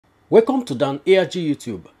Welcome to Dan ARG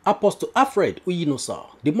YouTube. Apostle Alfred Uyinosa,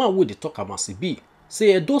 the man with the talk be,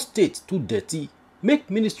 say Edo State too dirty, make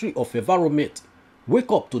Ministry of Environment wake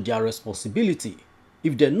up to their responsibility.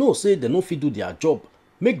 If they know say they no fit do their job,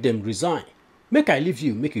 make them resign. Make I leave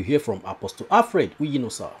you, make you hear from Apostle Alfred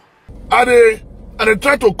Uyinosa. I dey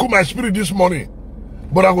try to cool my spirit this morning,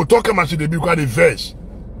 but I go talk am as it dey be because I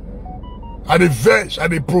dey vex. I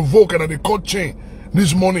dey provoke, and I dey cut chain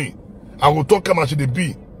this morning. I go talk am as it dey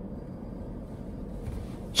be.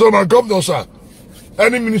 So my governor, sir,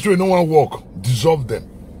 any ministry no one work, dissolve them.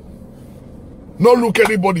 No look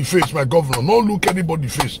anybody face, my governor. No look anybody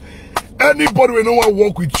face. Anybody will no one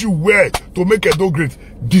work with you where to make Edo great,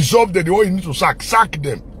 dissolve them. The one you need to sack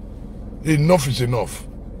them. Enough is enough.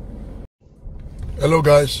 Hello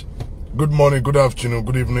guys. Good morning, good afternoon,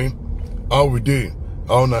 good evening. How we dey?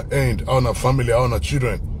 How na end? How na family? How na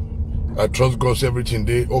children? I trust God's everything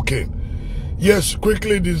day. Okay. Yes,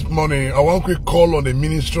 quickly this morning, I want quick call on the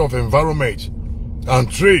Ministry of Environment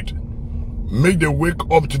and Trade. Make them wake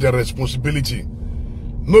up to their responsibility.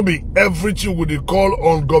 No be everything with the call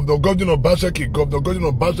on Governor Obaseki.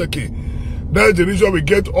 That is the reason we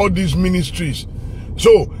get all these ministries.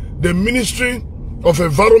 So, the Ministry of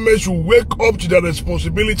Environment should wake up to their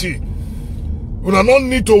responsibility. We do not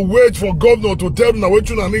need to wait for Governor to tell them what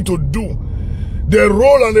you need to do. The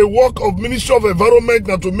role and the work of Ministry of Environment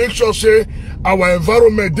now to make sure say our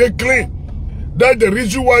environment they clean. That's the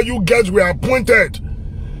reason why you guys were appointed.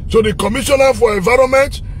 So the Commissioner for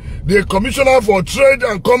Environment, the Commissioner for Trade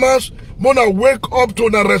and Commerce, wanna wake up to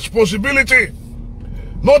the responsibility.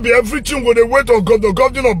 Not be everything with the weight of the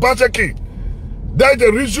Governor Obaseki. That's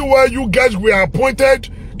the reason why you guys were appointed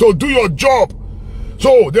to do your job.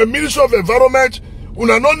 So the Ministry of Environment,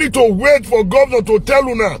 una no need to wait for Governor to tell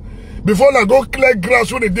una before I go clear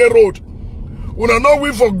grass with the day road. Una no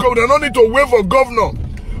wait for governor, no need to wait for governor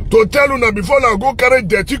to tell una before I go carry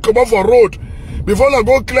dirty come off for road, before I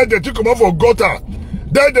go clear dirty come off for gutter.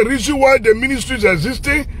 That's the reason why the ministry is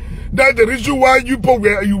existing. That's the reason why you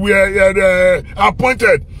were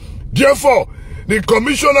appointed. Therefore, the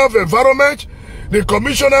Commissioner of Environment, the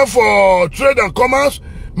Commissioner for Trade and Commerce,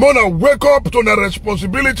 must wake up to the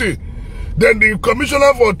responsibility. Then the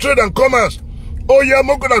Commissioner for Trade and Commerce, oh yeah, I'm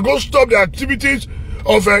gonna go stop the activities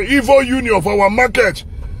of an evil union for our market.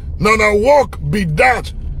 Now work be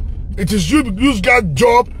that. It is you guys'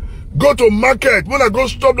 job. Go to market. When I go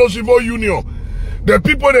stop those evil union, the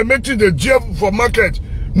people they making the job for market.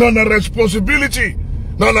 Now responsibility.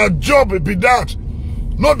 Now job be that.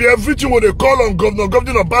 Not be everything what they call on Governor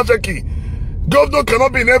Obaseki. Governor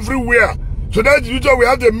cannot be in everywhere. So that's the reason we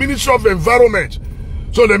have the Ministry of Environment.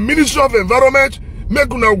 So the Ministry of Environment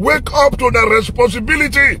make una wake up to the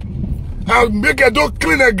responsibility and make it all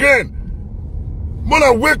clean again.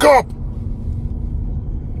 Wanna wake up.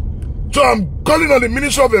 So I'm calling on the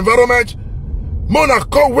Ministry of Environment. Wanna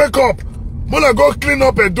wake up. Wanna go clean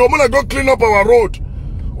up Edo. Wanna go clean up our road.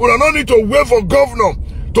 Una no need to wait for governor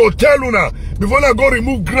to tell una before I go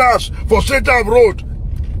remove grass for center of road.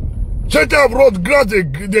 Center of road grass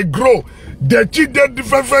they grow. They cheat that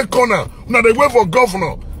different corner. Una they wait for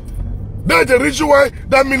governor. That's the reason why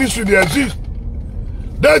that ministry they exist.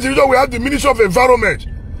 That's the reason we have the Ministry of Environment.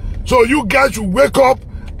 So you guys should wake up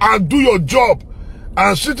and do your job.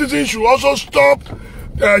 And citizens should also stop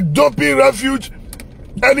dumping refuge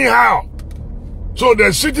anyhow. So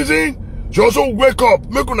the citizen should also wake up.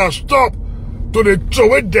 Make una stop to the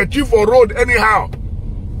throw dirty for road anyhow.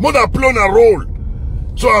 Mother play on a role.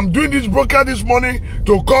 So I'm doing this broadcast this morning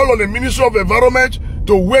to call on the Ministry of Environment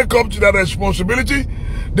to wake up to that responsibility.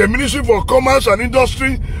 The Ministry for Commerce and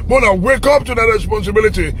Industry wanna wake up to that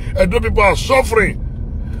responsibility. And those people are suffering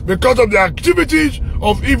because of the activities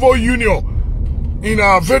of evil union in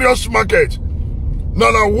our various markets.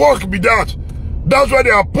 Now work be that. That's why they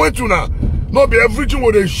appoint you now. Not be everything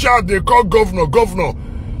where they shout, they call governor.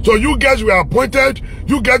 So you guys were appointed,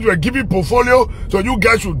 you guys were given portfolio, so you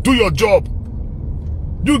guys should do your job.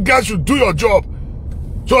 You guys should do your job.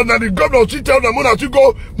 So now the governor still tell them when you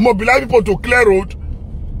go mobilize people to clear road.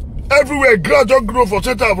 Everywhere grass just grow for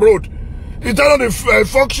center of road. Is that not the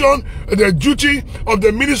function, the duty of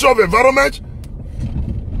the Ministry of Environment?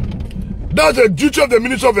 That's the duty of the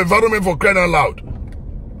Ministry of Environment for crying out loud.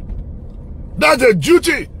 That's the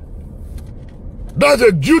duty. That's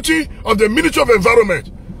the duty of the Ministry of Environment.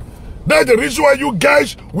 That's the reason why you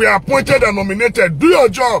guys were appointed and nominated. Do your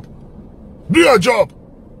job. Do your job.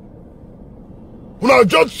 Now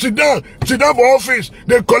just sit down for office.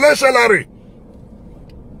 They collect salary.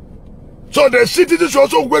 So the citizens should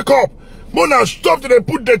also wake up. Mona stop till they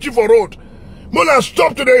put dirty for road. Mona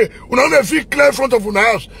stop today. Una no fit clear front of una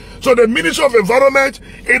house. So the Ministry of Environment,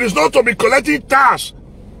 it is not to be collecting tax.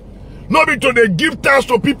 Not be to they give tax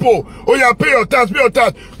to people. Oh yeah, pay your tax, pay your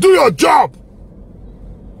tax. Do your job.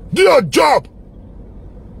 Do your job.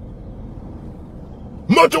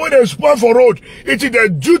 Motorway they spoil for road. It is the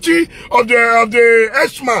duty of the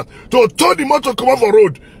S-man to turn the motor come off for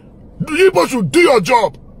road. You people should do your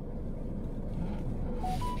job.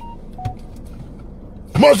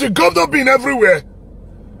 Must the governor be in everywhere?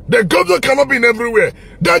 The governor cannot be in everywhere.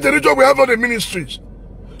 That's the reason we have all the ministries.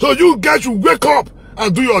 So you guys should wake up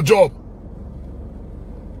and do your job.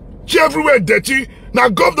 See everywhere dirty. Now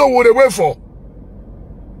governor will they wait for?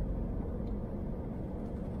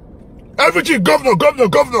 Everything governor, governor,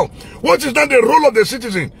 governor. What is not the role of the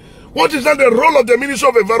citizen? What is not the role of the Ministry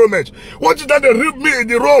of Environment? What is not the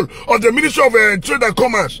role of the Ministry of Trade and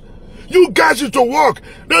Commerce? You guys need to work.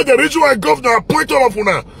 That's the reason why governor appoint all of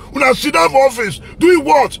una. Una sit down for office. Doing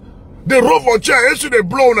what? They roll for chair. Yes, they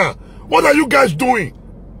blow now. What are you guys doing?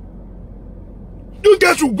 You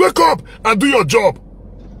guys should wake up and do your job.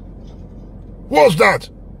 What's that?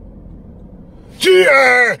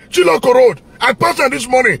 Chiloko Road. I passed on this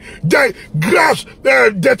morning. The grass,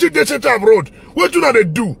 dirty of road. What do they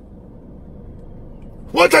do?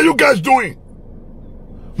 What are you guys doing?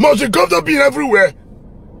 Must the governor be everywhere?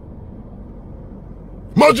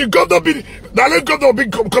 Must the governor be the governor be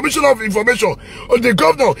commissioner of information? Or the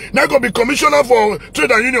governor now gonna be commissioner for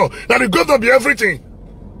trade and union? Now the governor be everything.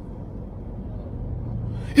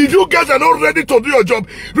 If you guys are not ready to do your job,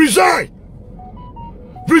 resign.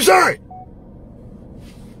 Resign.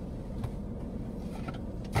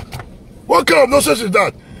 What kind of nonsense is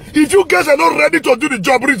that? If you guys are not ready to do the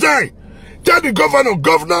job, resign. Tell the governor,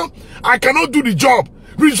 governor, I cannot do the job.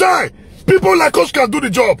 Resign. People like us can do the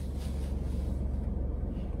job.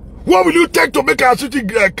 What will you take to make our city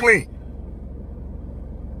clean?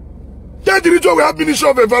 That's the reason we have Ministry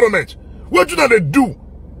of Environment. What do they do?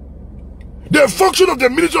 The function of the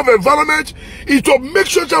Ministry of Environment is to make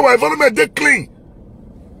sure that our environment is clean.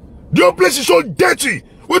 Your place is so dirty.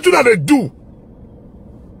 What do they do?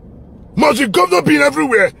 Must the governor be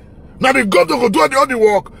everywhere? Now the governor will do all the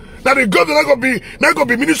work. Now the governor not gonna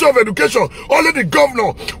be Minister of Education. Only the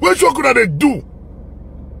governor. Which work could they do?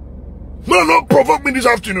 Man, not provoke me this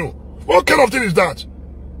afternoon. What kind of thing is that?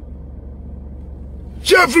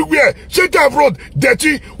 See everywhere. Center of road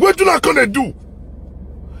dirty. What do not gonna do?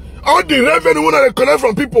 All the revenue when they collect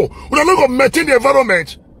from people, we are not gonna maintain the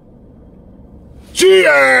environment. See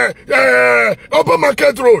Upper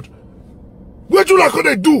Market Road. What do not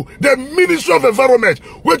gonna do? The Ministry of Environment.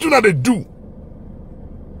 What do not they do?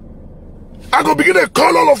 I go begin to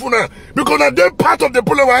call all of you now because now they're part of the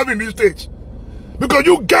problem we have in these states. Because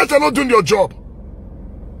you guys are not doing your job.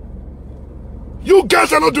 You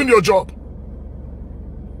guys are not doing your job.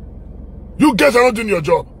 You guys are not doing your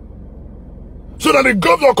job. So that the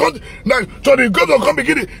governor come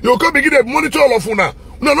begin to monitor all of you now.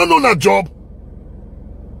 No, not that job.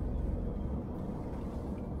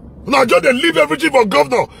 Now just they leave everything for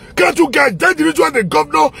governor. Can't you guys? That's the reason why the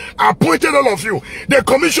governor appointed all of you. The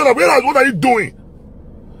commissioner, what are you doing?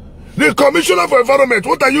 The commissioner for environment,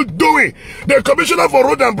 what are you doing? The commissioner for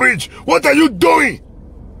road and bridge, what are you doing?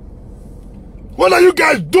 What are you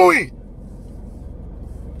guys doing?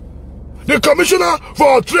 The commissioner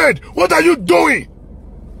for trade, what are you doing?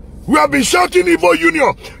 We have been shouting Evo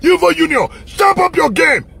Union, step up your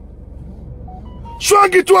game.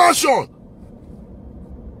 Swag it to action.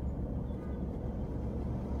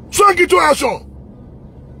 Swag it to action.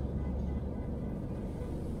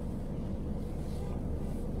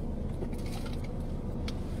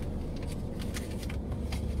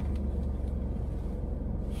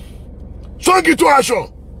 Swag it to action.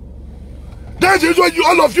 That is why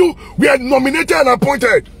all of you were nominated and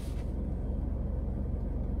appointed.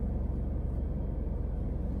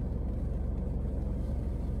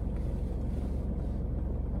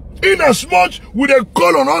 In as much we they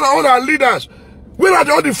call on all our leaders, where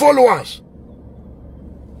are all the followers?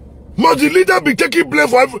 Must the leader be taking blame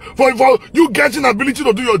for you getting ability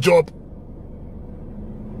to do your job?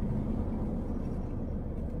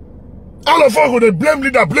 All of us will blame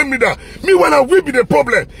leader. Me when I will be the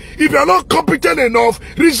problem. If you are not competent enough,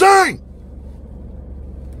 resign.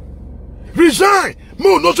 Resign.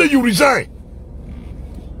 No, not say you resign.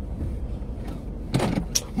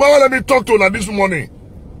 Mama, let me talk to her this morning.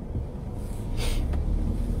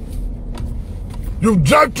 You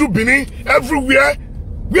drive through Benin everywhere.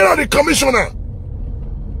 Where are the commissioner?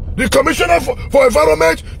 The commissioner for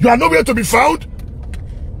environment, you are nowhere to be found.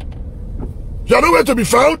 You are nowhere to be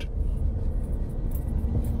found.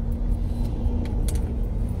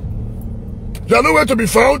 You are nowhere to be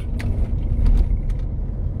found.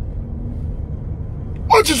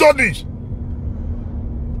 What is all this?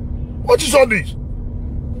 What is all this?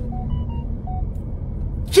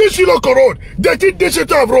 Since local road, they did this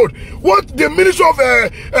set of road. What the Ministry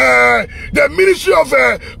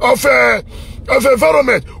of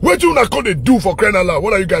Environment, what do you not going to do for crying out loud?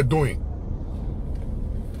 What are you guys doing?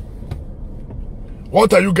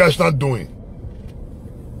 What are you guys not doing?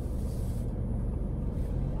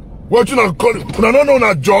 What you not call it? If you don't know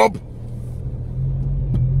that job,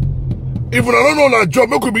 if you don't know that job,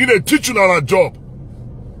 we could begin to teach you on that job.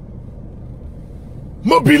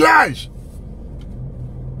 Mobilize.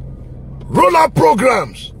 Roll out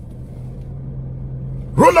programs.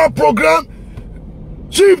 Roll out program.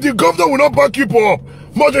 See if the governor will not back people up.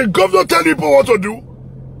 Must the governor tell people what to do?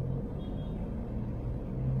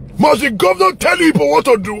 Must the governor tell people what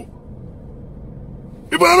to do?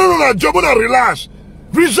 If you don't know that job, you not relax.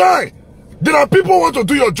 Resign. There are people who want to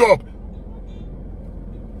do your job.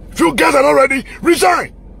 If you guys are not ready,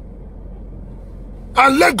 resign.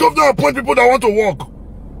 And let governor appoint people that want to work.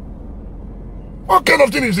 What kind of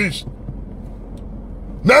thing is this?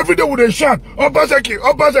 Now every day with a shout, Obaseki,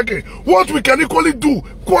 Obaseki. What we can equally do,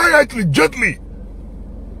 quietly, gently.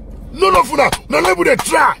 None of that. Now let me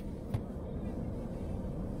try.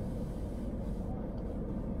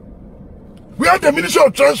 We have the Ministry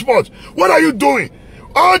of Transport. What are you doing?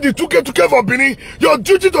 All the 2K for Benin, your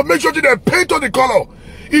duty to make sure that they paint on the color.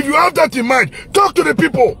 If you have that in mind, talk to the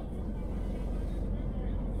people.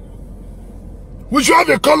 We should have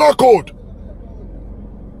a color code.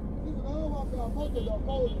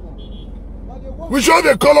 We should have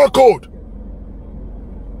a color code.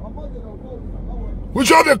 We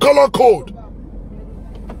should have a color code.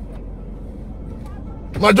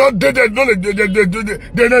 My dad they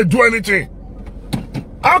didn't do anything.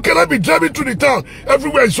 How can I be driving through the town?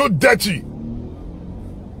 Everywhere is so dirty.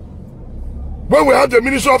 When we have the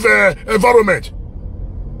Ministry of Environment.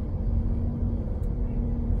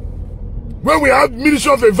 When we have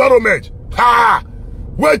Ministry of Environment. Ha!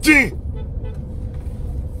 Waiting.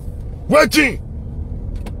 Waiting.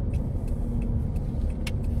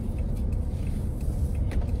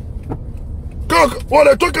 What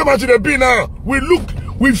they talk about in the B now,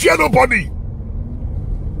 we fear nobody.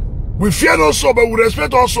 We fear no soul, but we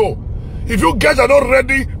respect also. If you guys are not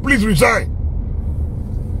ready, please resign.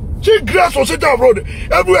 See grass on Center Road.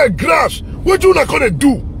 Everywhere grass. What you not gonna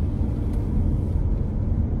do?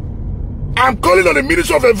 I'm calling on the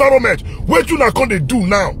Ministry of Environment. What you not gonna do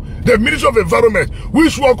now? The Ministry of Environment.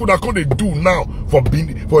 Which work would not gonna do now for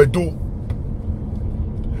EDO?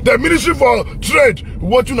 The Ministry for Trade.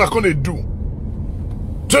 What you not gonna do?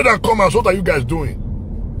 Trade and Commerce. What are you guys doing?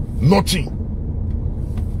 Nothing.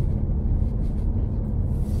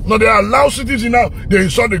 Now they allow citizens now, they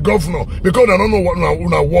insult the governor because they don't know what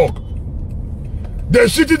will work. The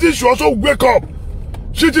citizens should also wake up.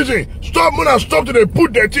 Citizens, stop to they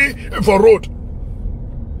put dirty for road.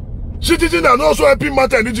 Citizens are also helping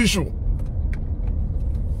matter in this issue.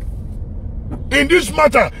 In this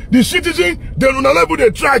matter, the citizens, they will not able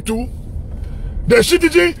to try to. The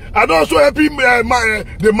citizens are also helping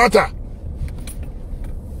the matter.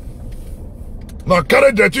 Now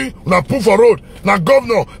carry dirty, now put for road. Now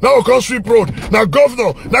governor, now we can sweep road. Now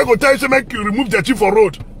governor, now go tell you to make you remove dirty for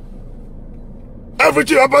road.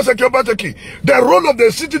 Everything Obaseki. The role of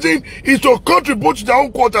the citizen is to contribute to their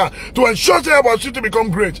own quota to ensure that our city become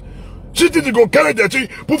great. Citizens go carry dirty,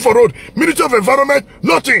 put for road. Ministry of Environment,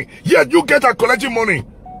 nothing. Yet you get a collecting money.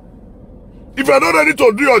 If you are not ready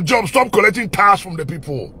to do your job, stop collecting tax from the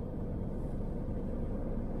people.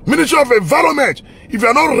 Ministry of Environment, if you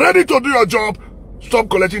are not ready to do your job, stop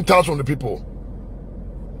collecting tax from the people.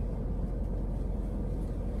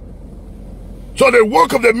 So the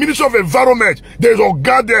work of the Ministry of Environment, there is a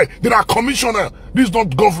guard there. There are commissioner. This is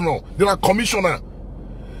not governor. There are commissioner.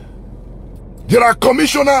 There are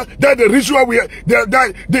commissioner. That's the reason why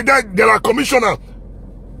there are commissioner.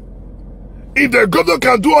 If the governor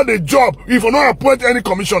can do all the job, if you not appoint any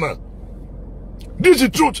commissioner. This is the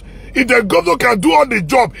truth. If the governor can do all the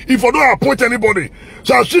job, if you don't appoint anybody.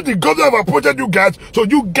 So I see the governor have appointed you guys, so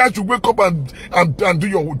you guys should wake up and do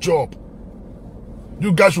your job.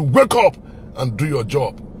 You guys should wake up and do your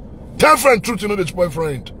job. Tell friend truth, you know this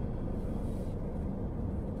boyfriend.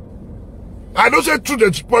 I don't say truth,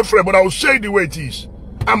 it's boyfriend, but I will say it the way it is.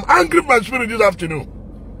 I'm angry with my spirit this afternoon.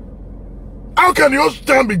 How can your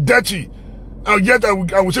stand be dirty? And yet I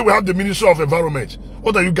will say we have the Ministry of Environment.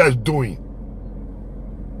 What are you guys doing?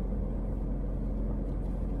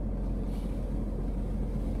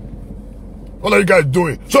 What are you guys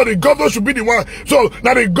doing? So the governor should be the one. So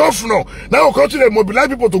now the governor, now we'll continue to mobilize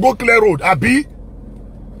people to go clear road. Abi?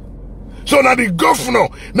 So now the governor,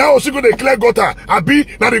 now also go declare gutter. Abi,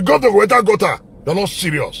 now the governor go enter gutter. You're not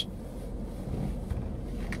serious.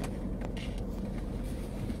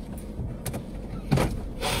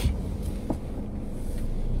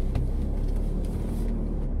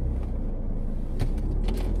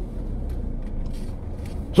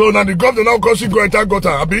 So now the governor now go enter gutter,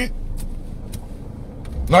 Abi.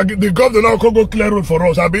 Now the governor now go clear road for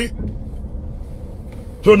us, Abi.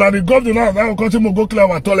 So now the governor now go clear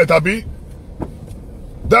our toilet, Abi.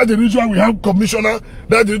 That's the reason why we have commissioner.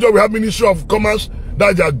 That's the reason why we have Ministry of Commerce.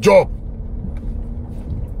 That's their job.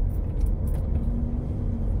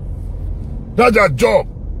 That's their job.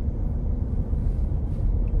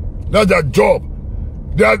 That's their job.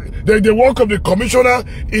 The work of the commissioner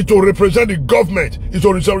is to represent the government, is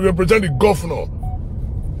to represent the governor.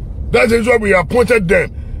 That's the reason why we appointed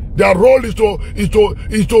them. Their role is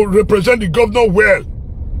to represent the governor well.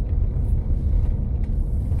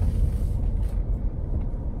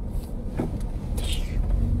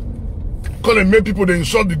 Because they make people they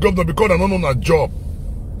insult the governor because they don't know their job.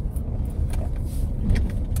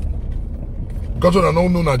 Because they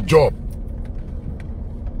don't know their job.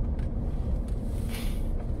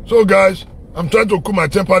 So guys, I'm trying to cool my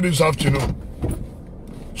temper this afternoon.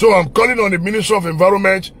 So I'm calling on the Ministry of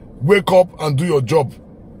Environment, wake up and do your job.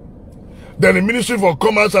 Then the Ministry for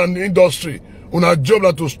Commerce and Industry, on our job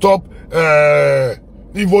that to stop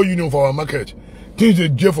evil union for our market. Things they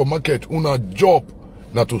do for market, on our job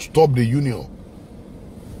that to stop the union.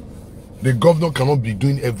 The governor cannot be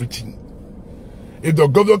doing everything. If the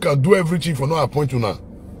governor can do everything, for not appoint una.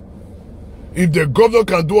 If the governor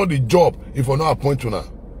can do all the job, if for not appoint una.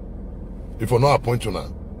 If for not appoint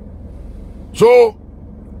una. So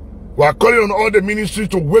we are calling on all the ministries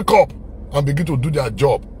to wake up and begin to do their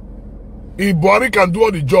job. If Buhari can do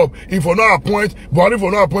all the job, if for not appoint, Buhari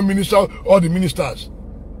for not appoint minister, all the ministers.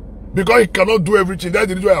 Because he cannot do everything. That's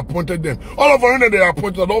the reason why I appointed them. All of them that they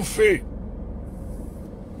appointed are not fair.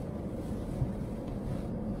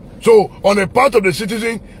 So, on the part of the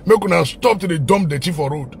citizen, make una stop to the dump dirty for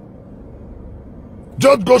road.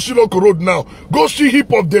 Just go see local road now. Go see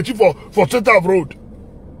heap of dirty for center of road.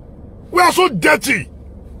 We are so dirty.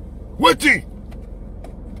 Waiting.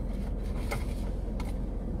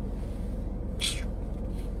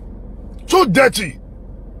 So dirty.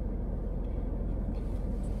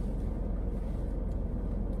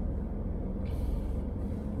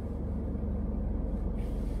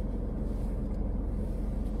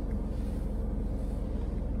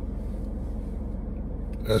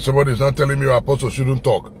 And somebody is not telling me your apostle shouldn't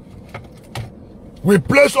talk. We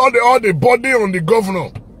place all the body on the governor.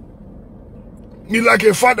 Me like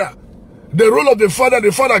a father. The role of the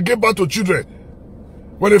father gave birth to children.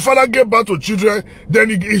 When the father gave birth to children, then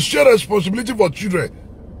he share responsibility for children.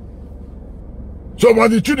 So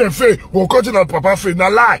when the children fail, we'll cut in at papa fail.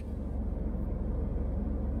 Now lie.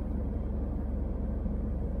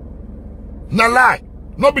 Now lie.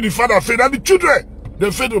 Not be the father fail. Now the children,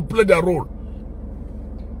 they fail to play their role.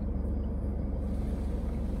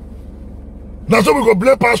 Now so we go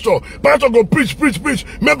blame pastor. Pastor go preach.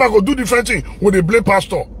 Member go do different thing when they blame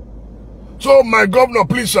pastor. So my governor,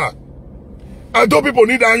 please sir, I know people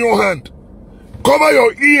need iron hand. Cover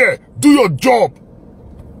your ear. Do your job.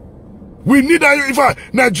 We need iron. In fact,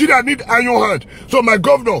 Nigeria need iron hand. So my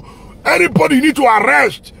governor, anybody need to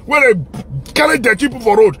arrest when they carry their people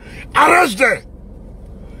for road. Arrest them.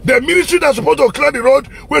 The ministry that's supposed to clear the road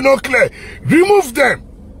will not clear. Remove them.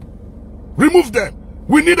 Remove them.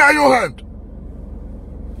 We need iron hand.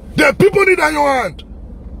 The people need iron hand.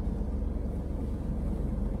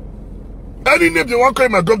 Any name they want to call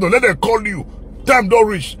my governor, let them call you. Time don't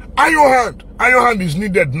reach. Iron hand. Iron hand is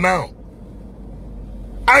needed now.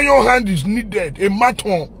 Iron hand is needed. A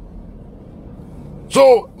maton.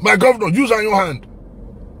 So, my governor, use iron hand.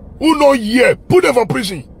 Who no year, put them for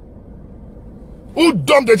prison. Who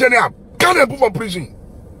dumped the journey up, can't they put for prison?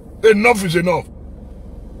 Enough is enough.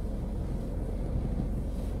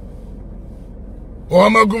 Oh,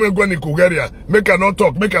 I'm going to Kugeria. Make her not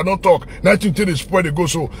talk. Make her not talk. Nothing till they spoil they go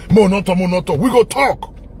so. More not talk. We go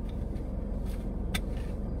talk.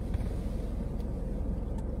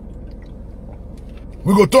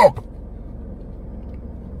 We go talk.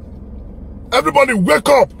 Everybody wake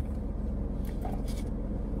up.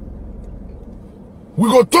 We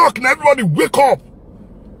go talk and everybody wake up.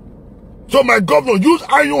 So my governor, use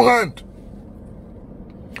iron hand.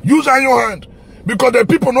 Use iron hand. Because the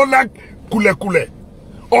people don't like kule.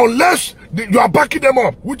 Unless you are backing them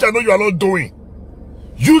up, which I know you are not doing.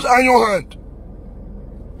 Use iron hand.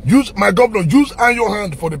 Use, my governor, use iron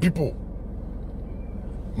hand for the people.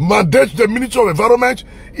 mandate the Ministry of Environment.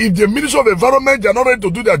 If the Ministry of Environment, they are not ready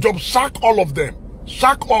to do their job, sack all of them.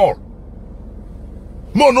 Sack all.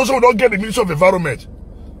 More no, so we don't get the Ministry of Environment.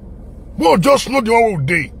 More just know the one who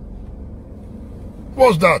day.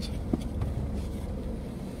 What's that?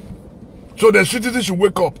 So the citizens should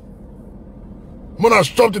wake up. More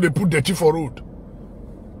stop till they put dirty for road.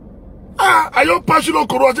 Are you passing on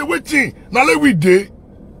corona? Waiting. Now let we day.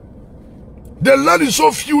 The land is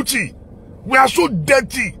so filthy. We are so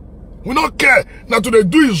dirty. We don't care. Now to they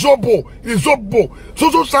do izobo.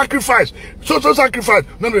 So sacrifice. So sacrifice.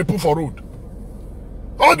 Now they put for road.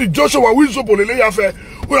 All the Joshua we izobo lele affair.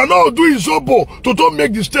 We are not doing izobo to don't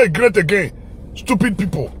make the state great again. Stupid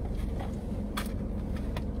people.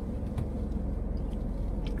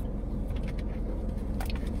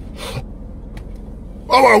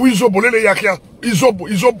 We izobo lele yakia.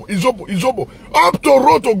 Izobo. Up to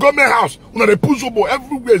road to government house. Now they put zobo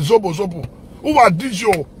everywhere. Zobo. Who are these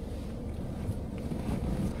yo?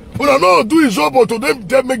 We are not doing zobo to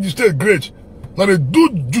them make the state great. Now they do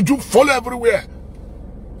juju fall everywhere.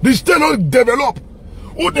 The state not develop.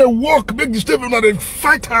 Who they work make the state now they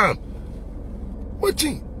fight hand.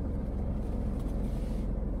 Waiting.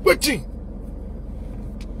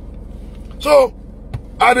 So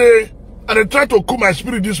I try to cool my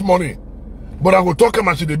spirit this morning. But I will talk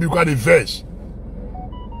about the because I verse.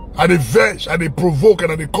 I provoke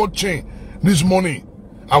and I cut chain this morning.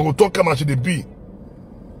 I will talk about the be.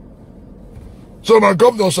 So my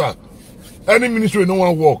governor, sir, any ministry no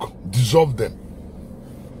one work, dissolve them.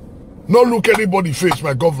 No look anybody face,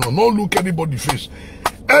 my governor. No look anybody face.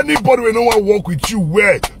 Anybody will no one work with you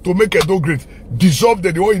where to make a dog great, dissolve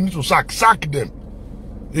them. The one you need to sack them.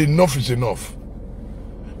 Enough is enough.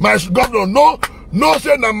 My governor, no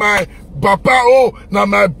say na my papa, na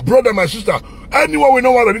my brother, my sister. Anyone we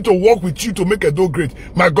know one ready to work with you to make a dog great,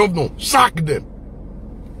 my governor, sack them.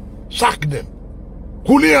 Sack them.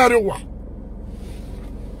 Kuni arewa.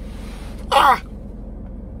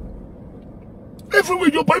 Everywhere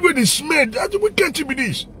your Bible is smelled. We can't be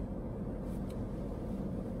this.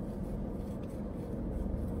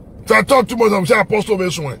 So I talk too much. I'm saying Apostle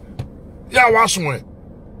Veswin. Yeah, Waswin.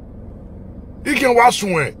 He can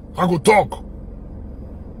Waswin. I go talk.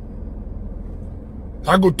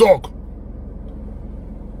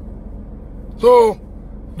 So,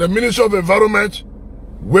 the Ministry of Environment,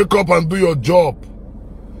 wake up and do your job.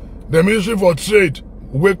 The Ministry for Trade,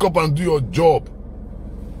 wake up and do your job.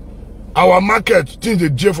 Our market, things they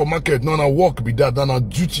jail for market, now our work be that, now our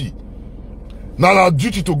duty. Now our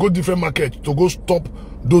duty to go different market, to go stop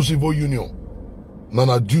those evil union. Now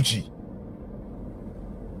our duty.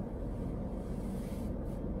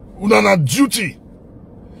 Now our duty.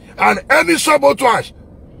 And any sabotage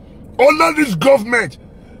under this government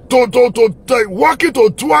to work it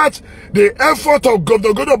towards the effort of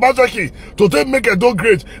Governor Obaseki to make a dog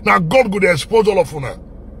great. Now God could expose all of you.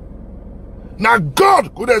 Now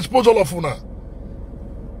God could expose all of you now.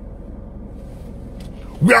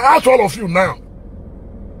 We are out for all of you now.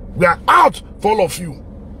 We are out for all of you.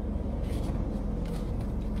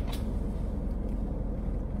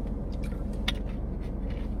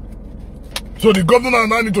 So the governor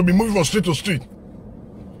now need to be moving from street to street.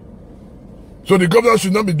 So the governor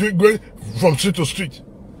should not be going from street to street.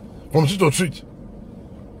 From street to street.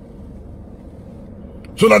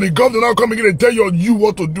 So that the governor now come again and tell you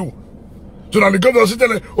what to do. So that the governor sit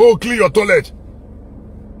there, oh, clean your toilet.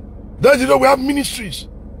 Then you know we have ministries.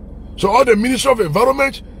 So all the Ministry of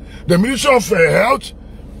Environment, the Ministry of Health,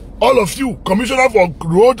 all of you, Commissioner for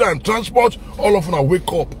Road and Transport, all of you now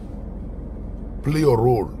wake up. Play your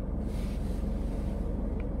role.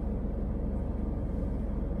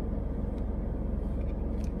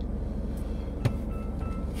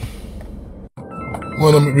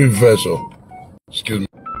 Well, let me reverse. Excuse me.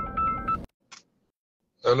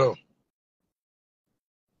 Hello.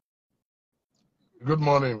 Good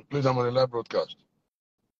morning. Please, I'm on a live broadcast.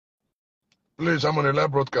 Please, I'm on a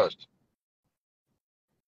live broadcast.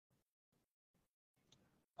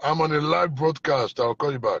 I'm on a live broadcast. I'll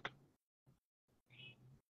call you back.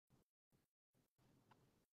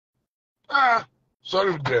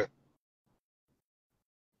 Sorry there.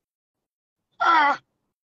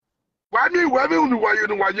 Why me?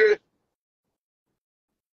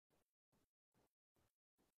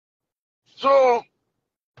 So,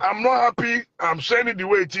 I'm not happy. I'm saying it the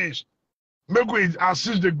way it is. Maybe we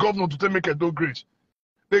assist the governor to make a dog great.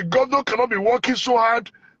 The governor cannot be working so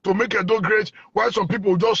hard to make a dog great while some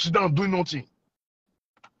people just sit down doing nothing.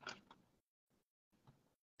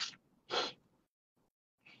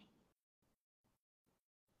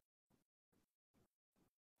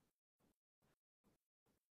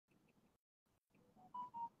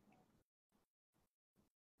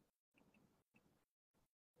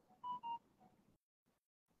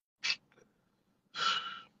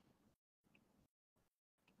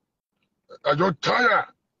 I just tired.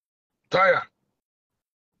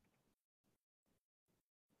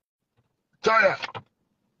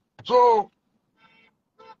 So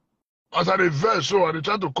as I reverse, so I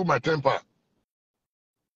try to cool my temper.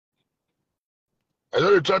 I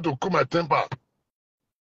just try to cool my temper.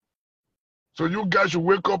 So you guys should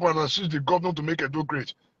wake up and assist the governor to make Edo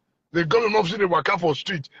great. The governor not see the waka for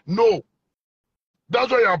street. No.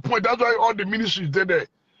 That's why you appoint. That's why all the ministries there.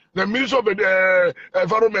 The Minister of the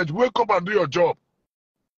Environment, wake up and do your job.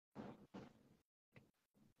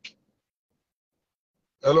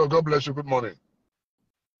 Hello, God bless you. Good morning.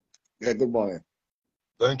 Yeah, good morning.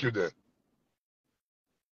 Thank you, there.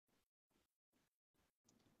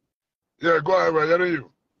 Yeah, go ahead. We're hearing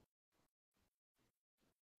you.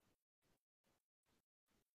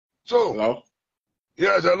 So, Hello?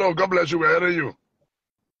 yes, hello. God bless you. We're hearing you.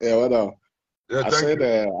 Yeah, well, Yeah, I thank said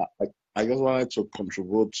you. I just wanted to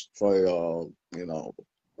contribute for your,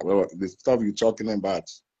 the stuff you're talking about.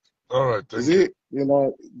 All right, Is thank you.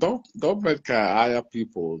 it, government can hire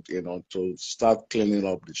people, to start cleaning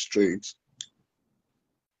up the streets.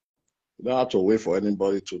 You don't have to wait for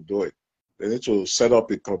anybody to do it. They need to set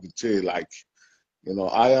up a committee, like,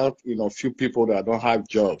 hire, few people that don't have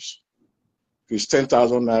jobs. If it's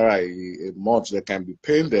 10,000 naira a month, they can be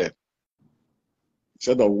paying them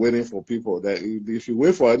instead of waiting for people. That if you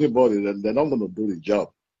wait for anybody, then they're not going to do the job.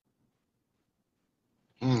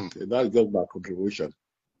 That's just my contribution.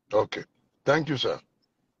 Okay. Thank you, sir.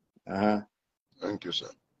 Uh-huh. Thank you, sir.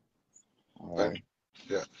 All Thank right.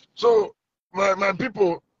 you. Yeah. So, my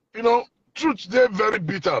people, truth, they're very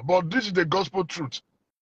bitter, but this is the gospel truth.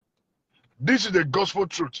 This is the gospel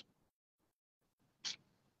truth.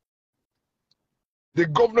 The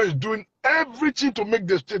governor is doing everything to make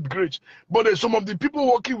the state great, but some of the people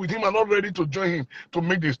working with him are not ready to join him to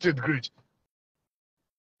make the state great.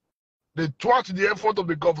 They thwart the effort of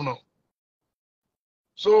the governor.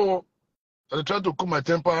 So, I try to cool my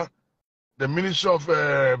temper. The Ministry of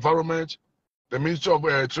Environment, the Ministry of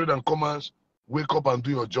Trade and Commerce, wake up and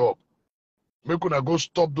do your job. Make una go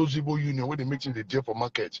stop those evil union where they make things the jail for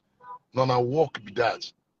market. Now walk be that.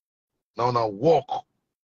 Now walk.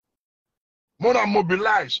 More than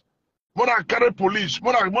mobilize. More than carry police.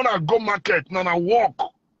 More than go market. Now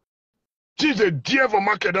walk. Things a dear for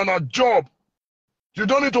market and a job. You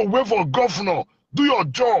don't need to wait for governor. Do your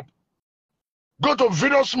job. Go to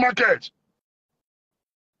various market.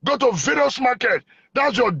 Go to various market.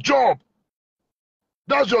 That's your job.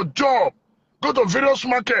 That's your job. Go to various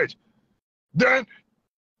market. Then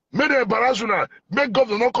make the embarrass you. Make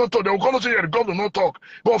governor not come talk. They will come and say, yeah, the governor not talk.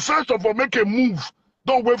 But first of all, make a move.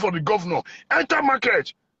 Don't wait for the governor. Enter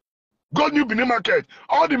market. Go new Benin market.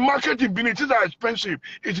 All the market in Benin, things are expensive.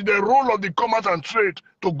 It's the role of the commerce and trade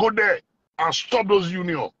to go there and stop those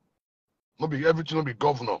union. Not be everything, not be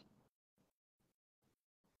governor.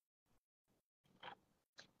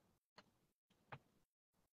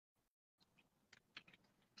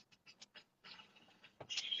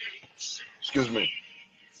 Excuse me.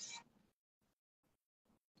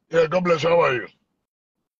 Yeah, God bless you. How are you?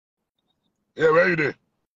 Yeah, where you there?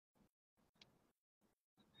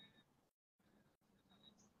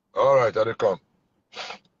 All right, I come.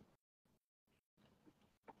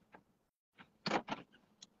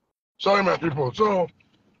 Sorry, my people. So,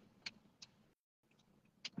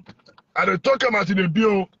 I dey talk about the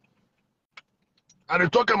bill. I dey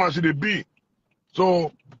talk about the B.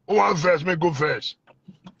 So, who want first, make go first.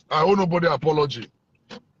 I owe nobody apology.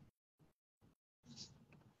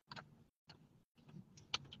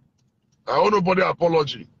 I owe nobody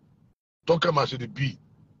apology. Talk about the B.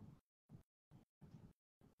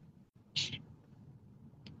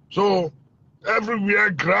 So, everywhere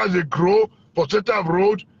grass they grow, potato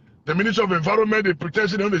road, the Minister of Environment, they pretend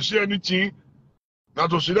they don't see anything. Now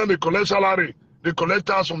to sit down, they collect salary, they collect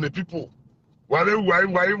tax from the people. Why you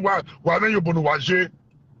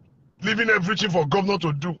leaving everything for governor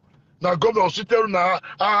to do? Now governor will sit there now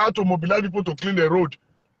how to mobilize people to clean the road.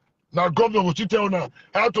 Now governor will sit there now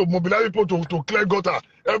how to mobilize people to clear gutter.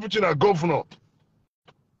 Everything at governor.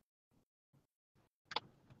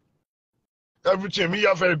 Everything me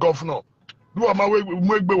have a governor. Do my way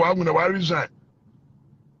make be one when I resign.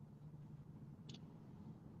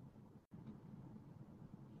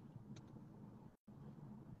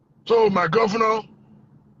 So my governor,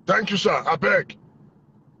 thank you, sir. I beg.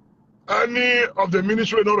 Any of the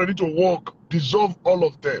ministry not ready to work, dissolve all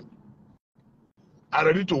of them. Are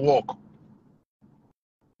ready to work.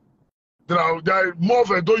 There are more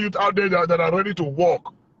of those youth out there that are ready to work.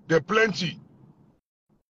 There are plenty.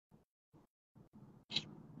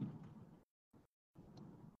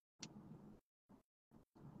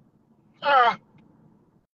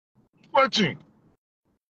 Waiting.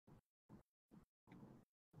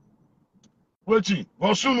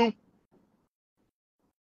 Wasunu.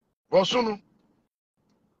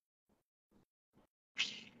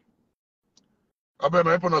 I bet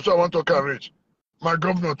my people, so I want to encourage. My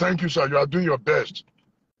governor, thank you, sir. You are doing your best.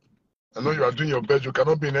 I know you are doing your best. You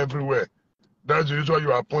cannot be in everywhere. That's the reason why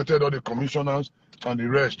you appointed all the commissioners and the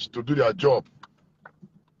rest to do their job.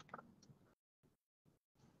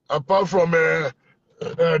 Apart from the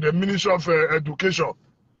Ministry of Education,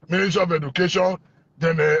 then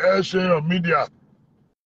SA of Media,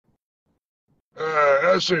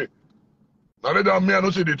 SA. Now let them me, I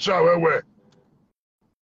don't see the try where.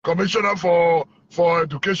 Commissioner for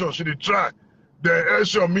Education, see the try. The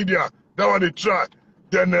SA of Media, that one they try.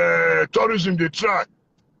 Then tourism they try.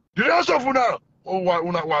 The rest of una,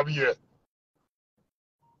 una here.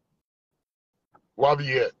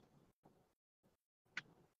 Here.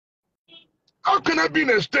 How can I be in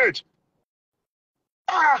a state?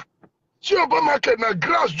 See Obamacare now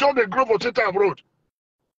grass join the grow for Titan Road.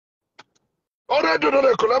 All they do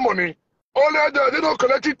not collect money. All they do, they don't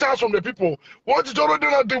collect tax from the people. What is all they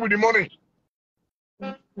not do with the money?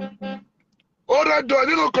 All they do,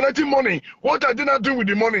 they don't collecting money. What are they not doing with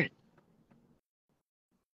the money?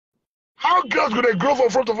 How grass go they grow for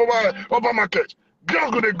front of Obamacare?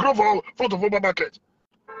 Grass go they grow for front of Obamacare?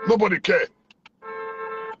 Nobody care.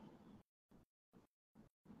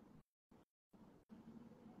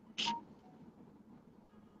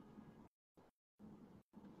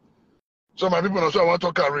 So my people, also I want to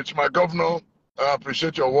encourage my governor. I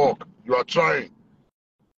appreciate your work. You are trying.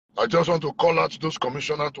 I just want to call out to those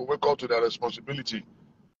commissioners to wake up to their responsibility.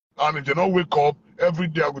 And if they don't wake up, every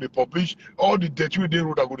day I'm going to publish all the dirty way they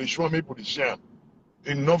road. I'm going to show people the shame.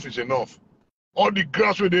 Enough is enough. All the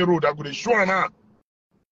grass where they road, I'm going to show them now.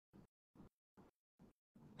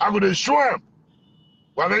 I'm going to show them.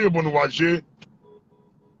 When you're going to watch it,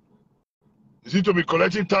 is it to be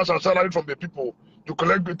collecting tax and salary from the people? To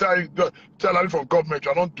collect the salary from government,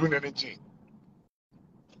 you're not doing anything.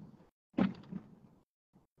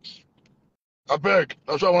 I beg,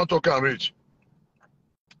 that's why I want to talk and reach.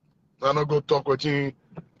 I'm not going to talk with him,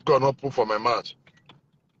 God not put for my mouth.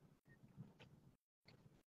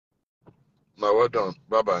 Now well done.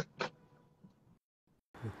 Bye-bye.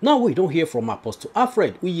 Now we don't hear from Apostle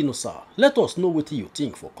Alfred Uyinosa. Let us know what you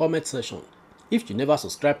think for comment section. If you never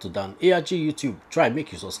subscribe to Dan ARG YouTube, try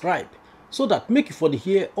make you subscribe. So that make you for the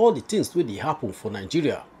hear all the things wey dey happen for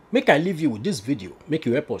Nigeria. Make I leave you with this video, make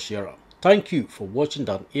you help us share am. Thank you for watching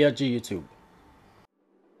Dan ARG YouTube.